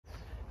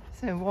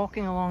So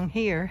walking along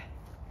here,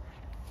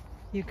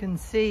 you can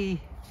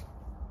see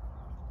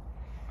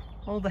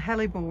all the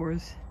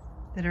hellebores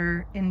that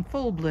are in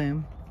full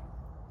bloom.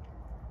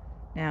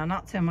 Now,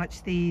 not so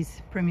much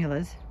these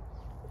primulas,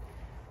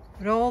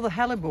 but all the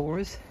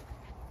hellebores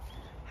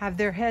have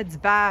their heads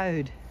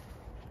bowed.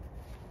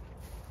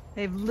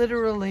 They've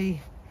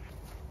literally,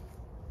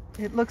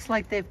 it looks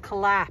like they've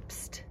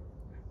collapsed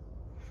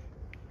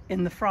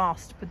in the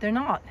frost, but they're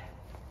not.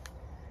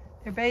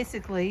 They're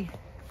basically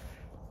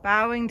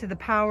bowing to the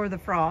power of the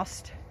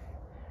frost,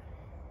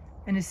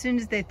 and as soon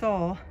as they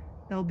thaw,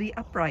 they'll be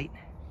upright.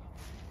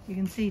 You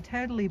can see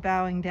totally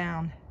bowing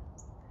down.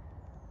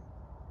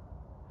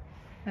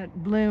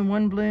 That bloom,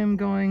 one bloom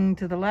going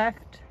to the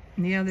left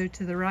and the other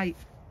to the right.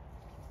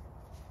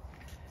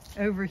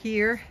 Over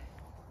here,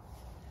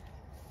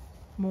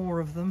 more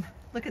of them.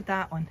 Look at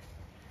that one.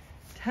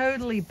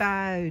 Totally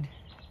bowed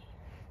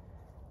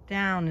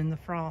down in the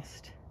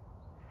frost.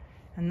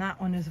 And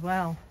that one as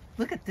well.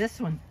 Look at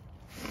this one.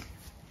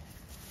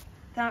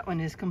 That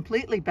one is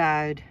completely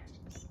bowed,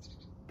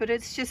 but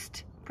it's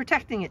just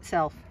protecting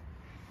itself.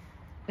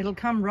 It'll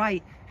come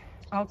right.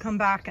 I'll come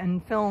back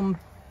and film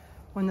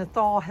when the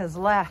thaw has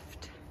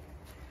left,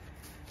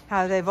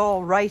 how they've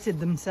all righted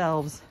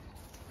themselves.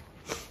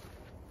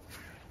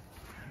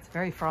 It's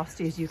very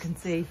frosty, as you can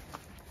see.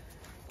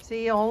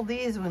 See all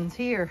these ones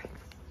here?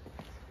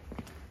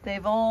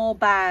 They've all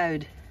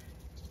bowed,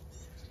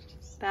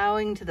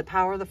 bowing to the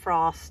power of the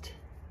frost,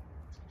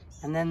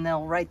 and then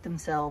they'll right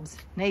themselves.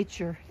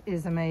 Nature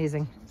is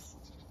amazing.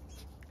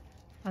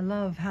 I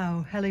love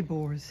how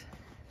hellebores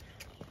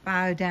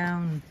bow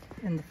down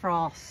in the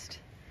frost.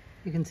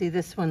 You can see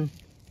this one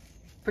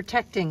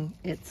protecting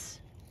its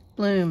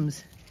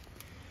blooms.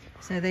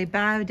 So they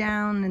bow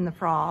down in the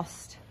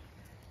frost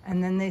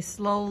and then they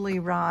slowly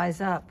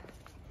rise up.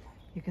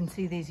 You can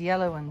see these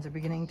yellow ones are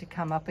beginning to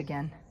come up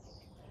again.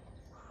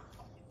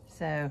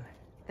 So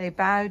they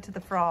bow to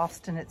the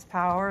frost and its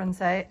power and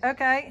say,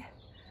 okay,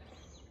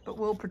 but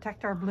we'll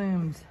protect our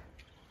blooms.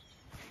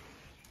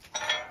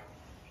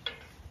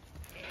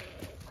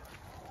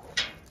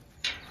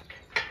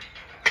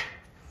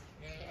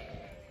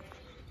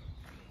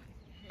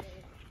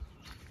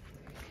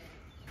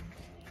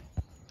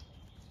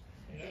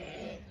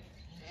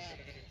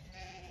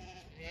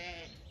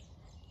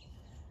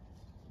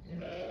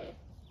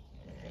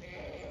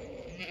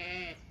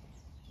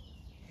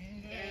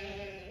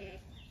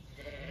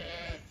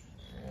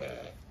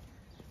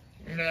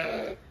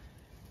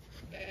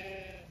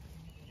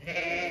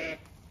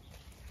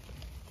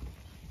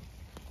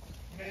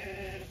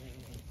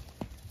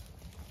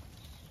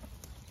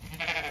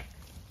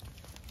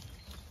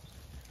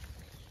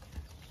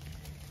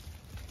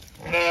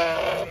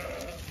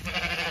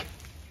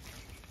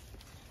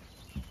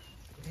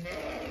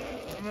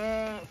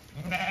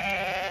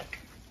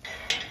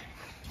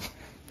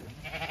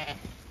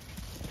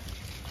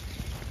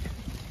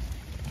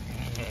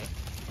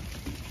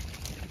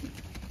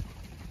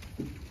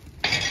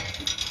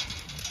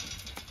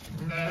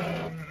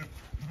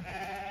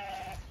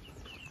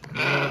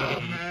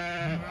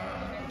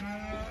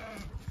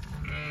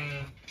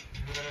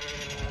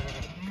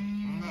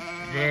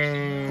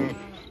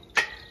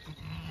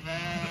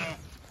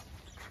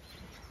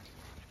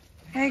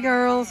 Hey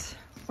girls,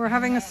 we're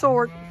having a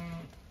sort.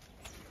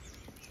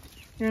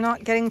 You're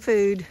not getting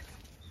food.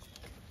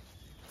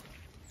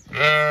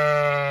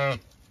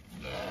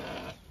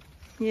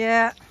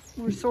 Yeah,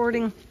 we're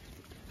sorting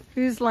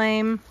who's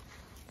lame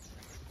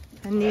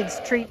and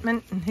needs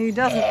treatment and who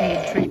doesn't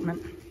need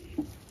treatment.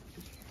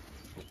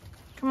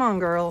 Come on,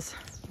 girls.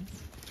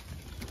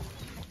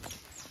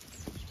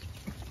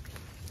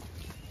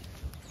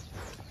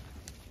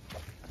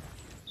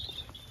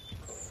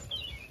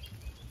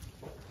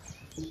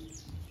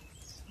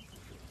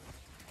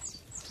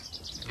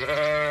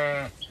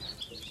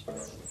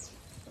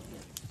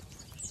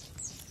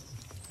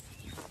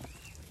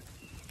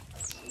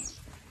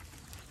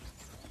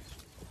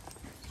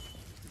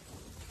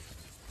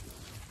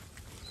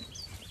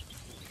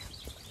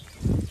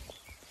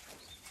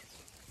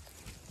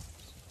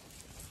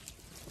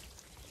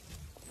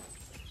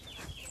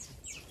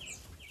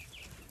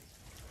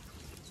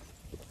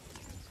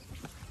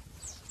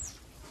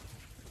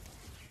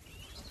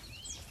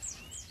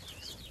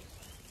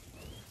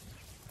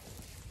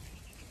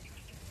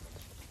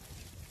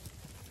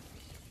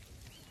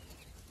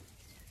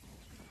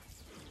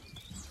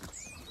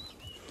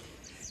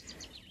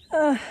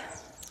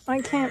 I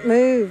can't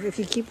move if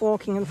you keep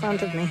walking in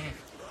front of me.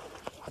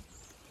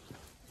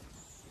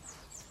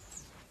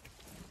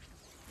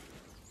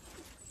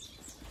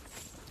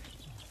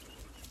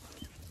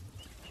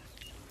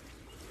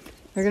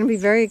 They're going to be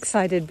very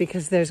excited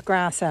because there's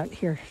grass out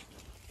here.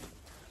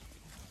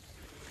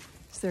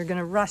 So they're going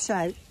to rush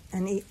out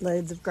and eat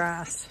loads of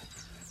grass.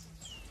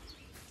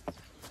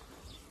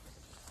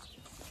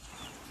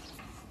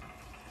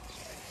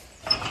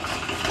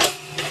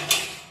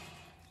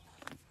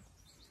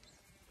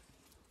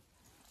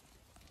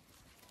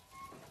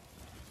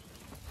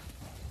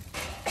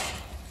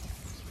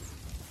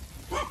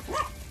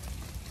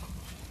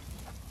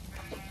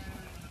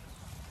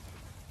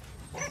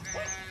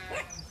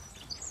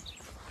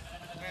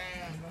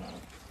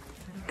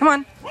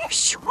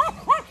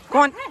 Go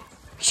on.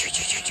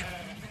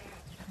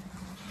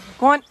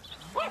 Go on.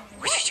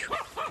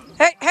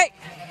 Hey, hey.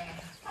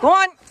 Go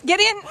on. Get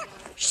in.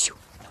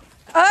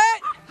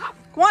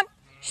 Go on.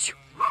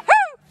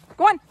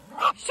 Go on.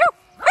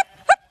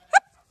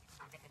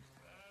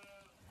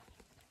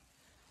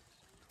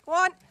 Go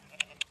on.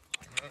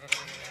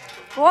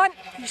 Go on.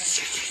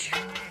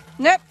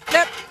 Nope,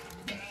 nope.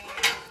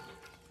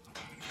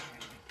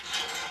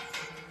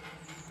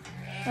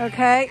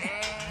 Okay.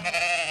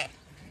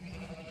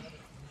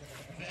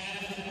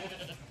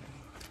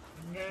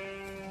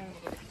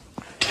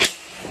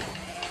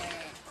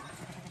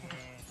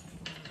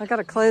 I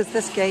gotta close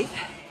this gate.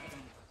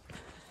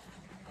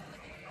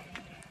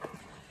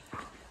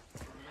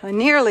 I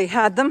nearly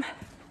had them.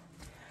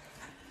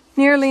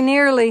 Nearly.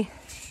 Nearly.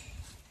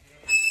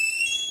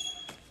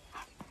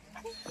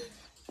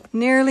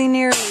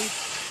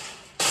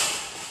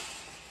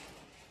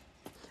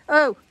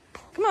 Oh,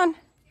 come on.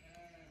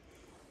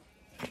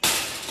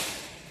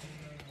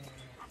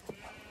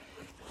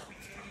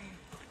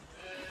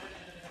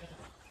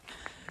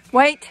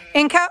 Wait,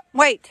 Inca,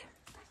 wait.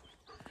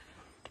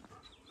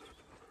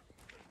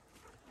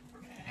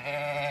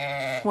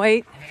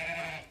 Wait.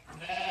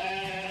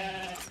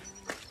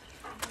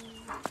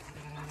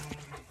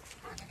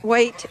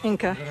 Wait,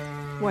 Inca.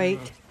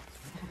 Wait.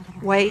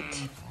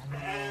 Wait.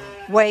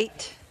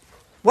 Wait.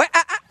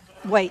 Wait.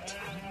 Wait.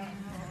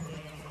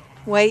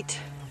 Wait.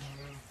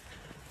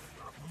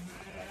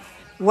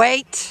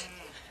 Wait.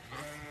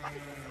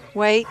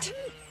 Wait.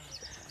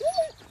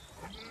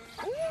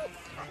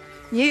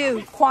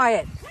 You,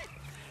 quiet.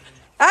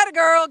 Atta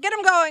girl, get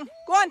him going.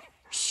 Go on.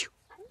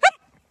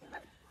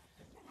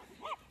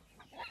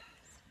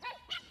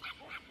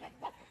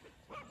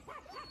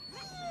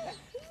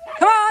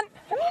 Come on.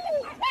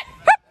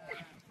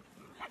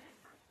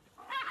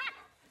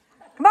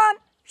 Come on.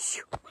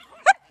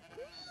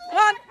 Come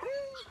on.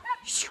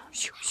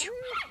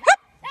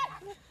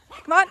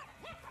 Come on.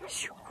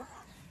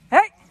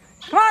 Hey,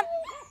 come on.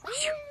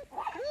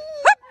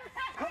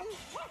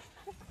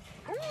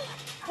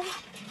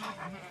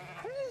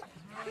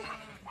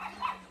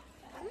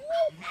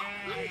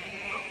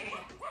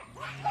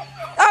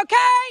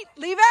 Okay,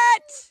 leave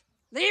it.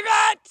 Leave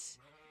it.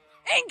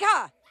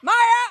 Inca,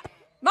 Maya,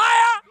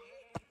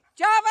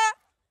 Java.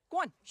 Go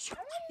on.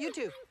 You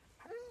two.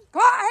 Go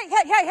on.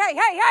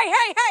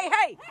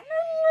 Hey.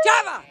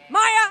 Java,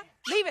 Maya,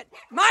 leave it.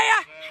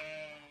 Maya,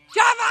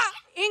 Java,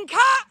 Inca.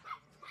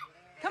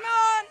 Come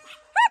on.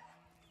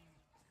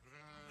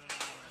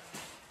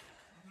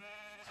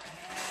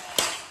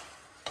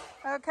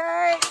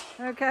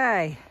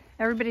 Okay.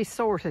 Everybody's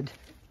sorted.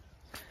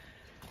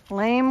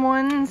 Lame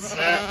ones,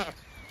 and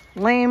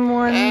lame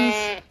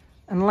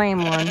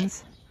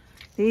ones.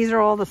 These are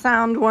all the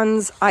sound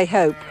ones, I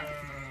hope.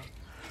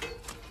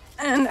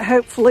 And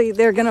hopefully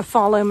they're gonna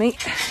follow me.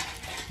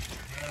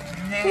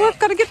 Oh, I've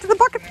got to get to the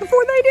bucket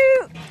before they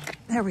do.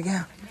 There we go.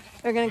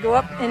 They're gonna go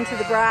up into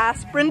the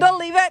grass. Brindle,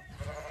 leave it.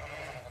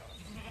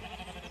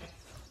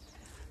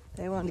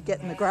 They want to get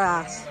in the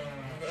grass.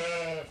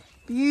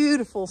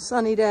 Beautiful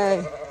sunny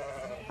day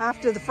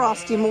after the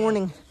frosty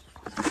morning.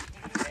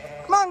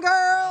 Come on,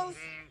 girls.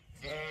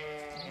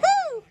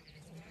 Woo!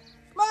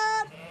 Come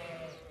on.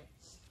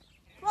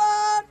 Come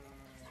on.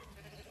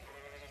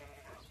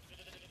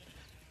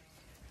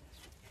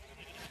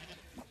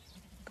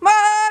 Come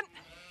on.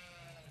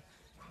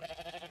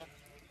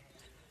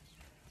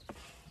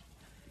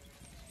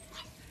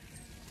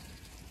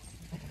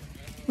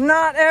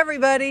 Not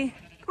everybody.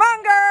 Come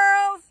on,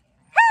 girls.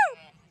 Woo!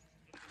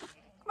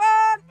 Come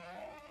on.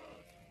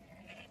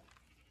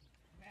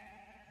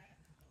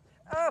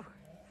 Oh,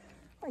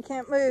 I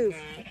can't move.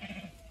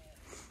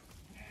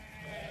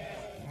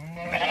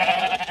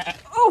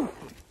 Oh,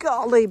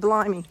 golly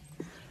blimey.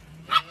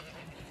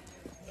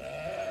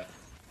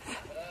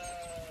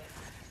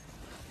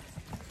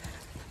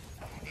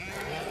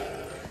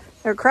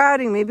 They're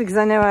crowding me because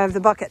I know I have the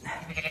bucket.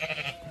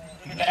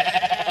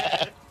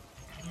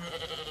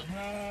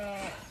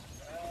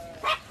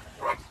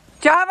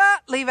 Java,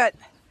 leave it.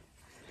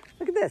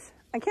 Look at this.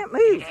 I can't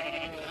move.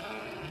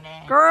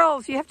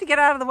 Girls, you have to get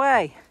out of the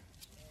way.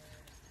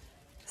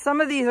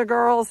 Some of these are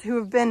girls who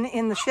have been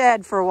in the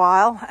shed for a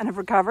while and have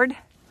recovered.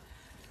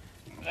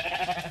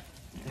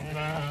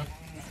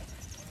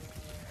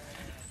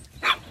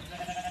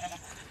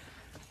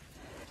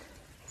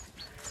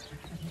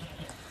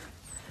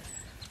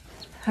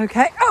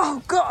 Okay.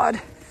 Oh,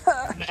 God.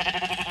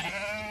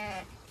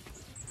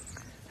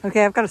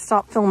 Okay, I've got to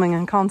stop filming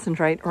and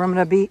concentrate or I'm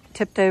going to be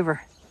tipped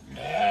over.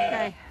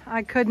 Okay,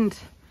 I couldn't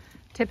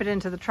tip it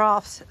into the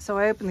troughs, so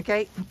I opened the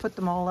gate and put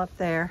them all up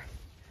there.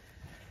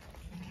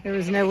 There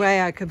was no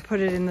way I could put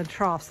it in the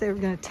troughs. They were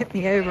going to tip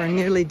me over and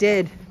nearly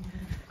did.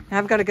 Now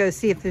I've got to go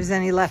see if there's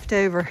any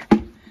leftover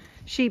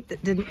sheep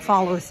that didn't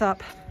follow us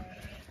up.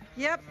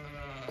 Yep,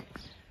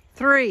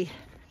 3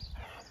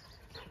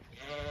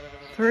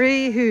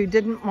 who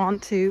didn't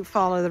want to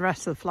follow the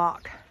rest of the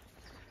flock.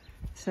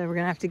 So we're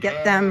going to have to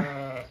get them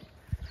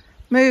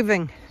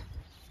moving.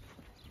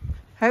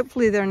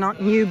 Hopefully they're not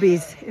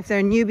newbies. If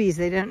they're newbies,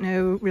 they don't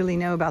really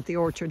know about the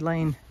orchard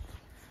lane.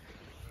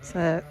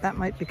 So that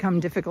might become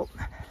difficult.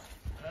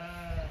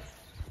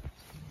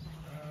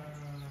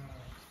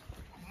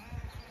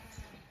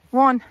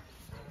 One.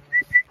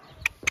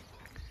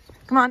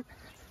 Come on.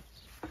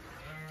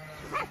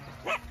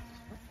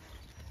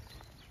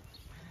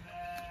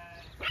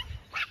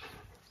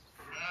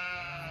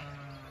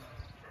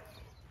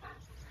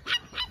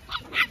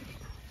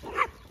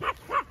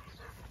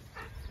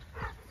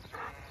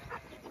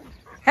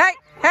 Hey,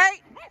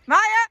 hey,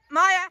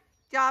 Maya,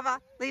 Java,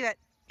 leave it.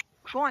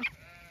 Go on.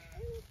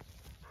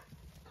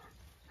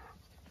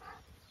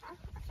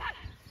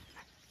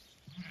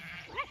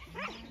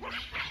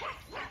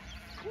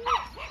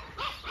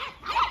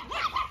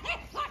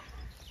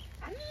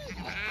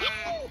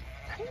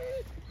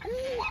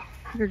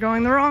 You're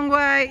going the wrong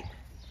way.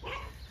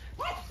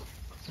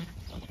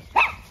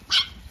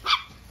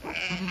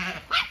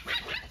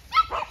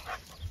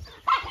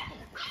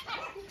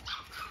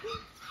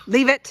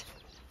 Leave it.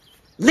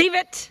 Leave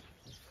it.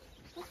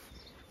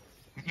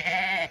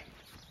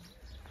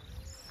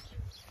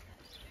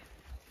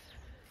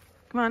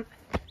 Come on.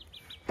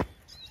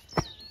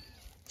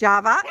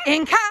 Java,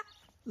 Inca,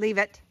 leave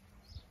it.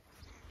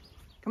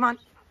 Come on.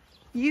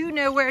 You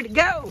know where to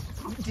go.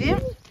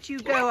 Don't you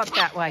go up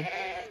that way.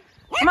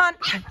 Come on.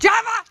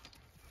 Java,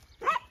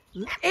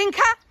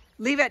 Inca,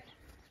 leave it.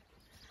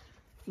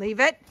 Leave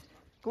it.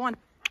 Go on.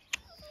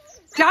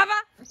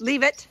 Java,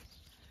 leave it.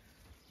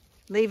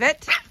 Leave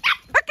it.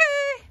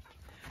 Okay.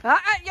 Yeah.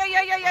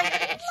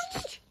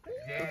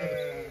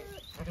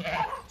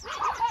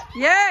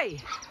 Yay.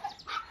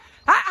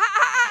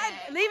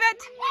 Leave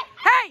it.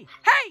 Hey.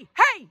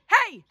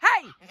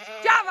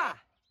 Java,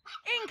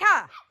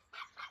 Inca,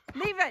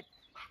 leave it.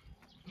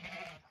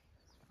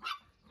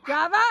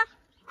 Java.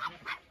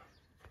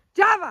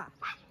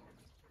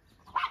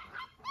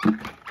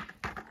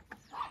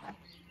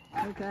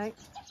 Okay.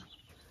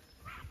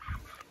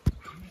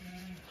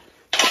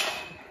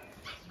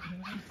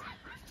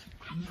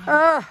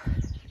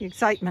 The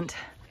excitement.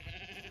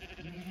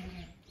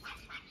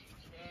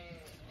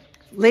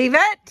 Leave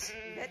it.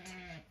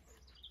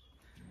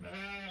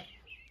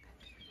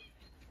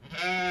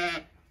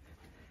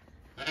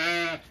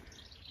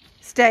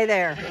 Stay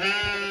there.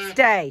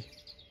 Stay.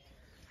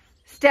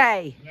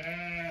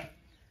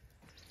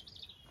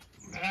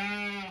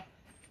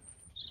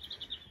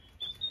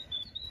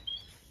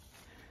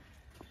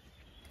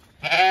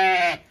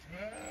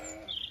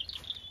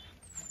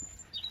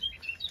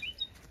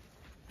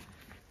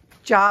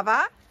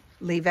 Java,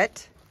 leave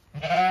it.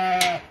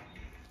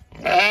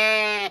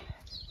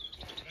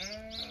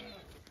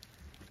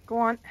 Go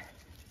on.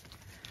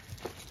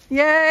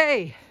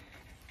 Yay!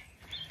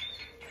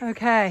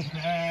 Okay.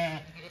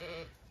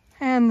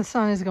 And the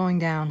sun is going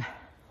down.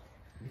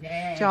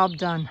 Job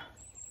done.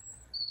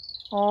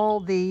 All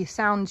the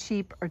sound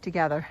sheep are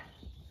together,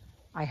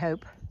 I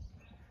hope.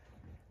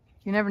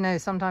 You never know,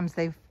 sometimes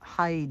they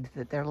hide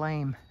that they're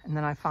lame, and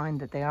then I find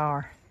that they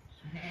are.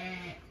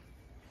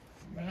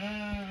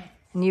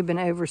 And you've been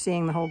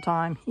overseeing the whole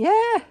time.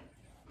 Yeah,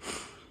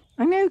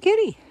 I know,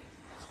 kitty.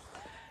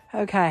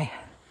 Okay,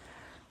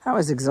 that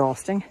was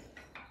exhausting.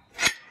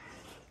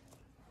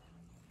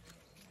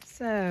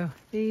 So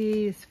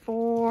these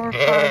 4,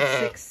 5,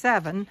 6,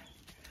 7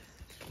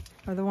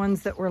 are the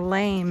ones that were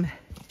lame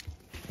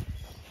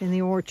in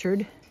the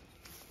orchard.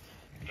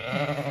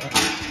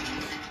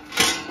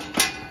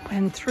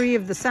 And 3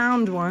 of the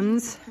sound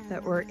ones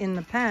that were in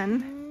the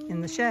pen,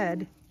 in the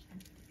shed,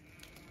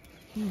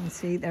 you can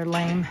see they're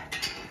lame.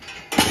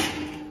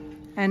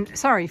 And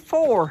sorry,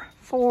 4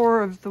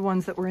 of the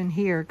ones that were in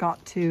here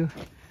got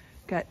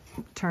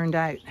turned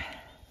out.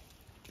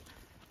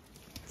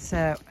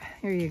 So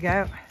here you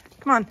go.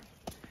 Come on,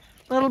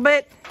 little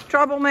bit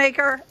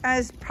troublemaker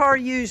as per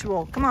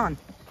usual. Come on,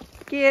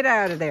 get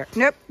out of there.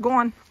 Nope, go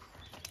on,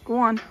 go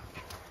on,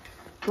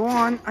 go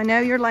on. I know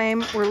you're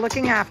lame. We're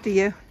looking after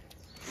you.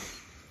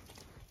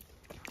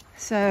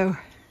 So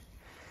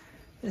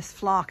this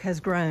flock has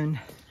grown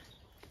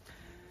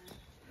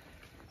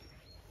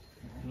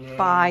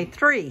by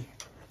 3,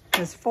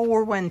 because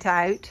 4 went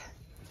out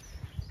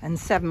and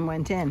 7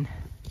 went in.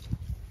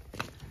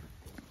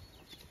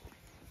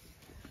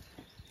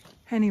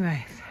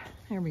 Anyway,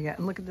 there we go.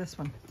 And look at this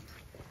one.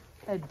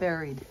 Head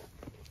buried.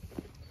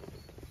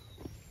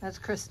 That's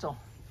Crystal.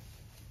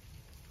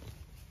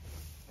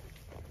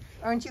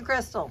 Aren't you,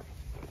 Crystal?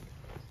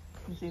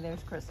 You see,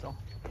 there's Crystal.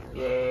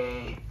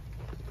 Yay.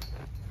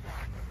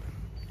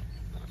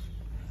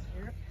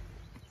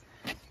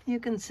 You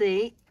can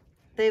see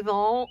they've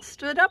all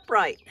stood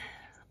upright.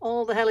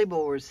 All the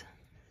hellebores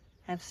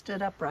have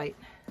stood upright.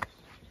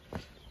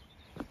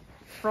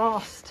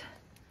 Frost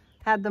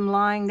had them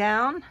lying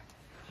down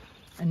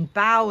and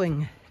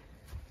bowing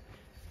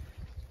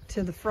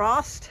to the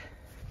frost.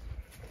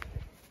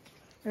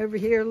 Over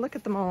here, look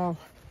at them all.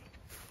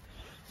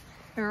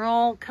 They're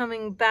all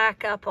coming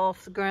back up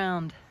off the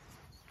ground.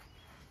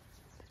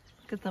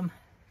 Look at them.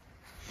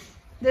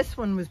 This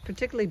one was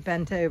particularly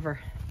bent over.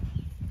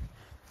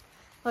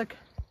 Look.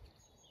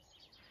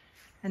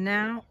 And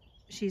now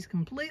she's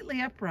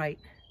completely upright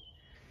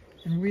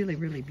and really,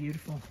 really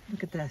beautiful.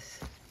 Look at this.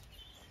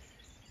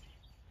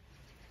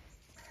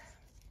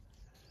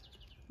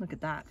 Look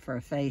at that for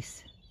a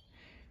face.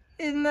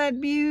 Isn't that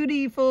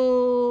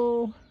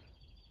beautiful?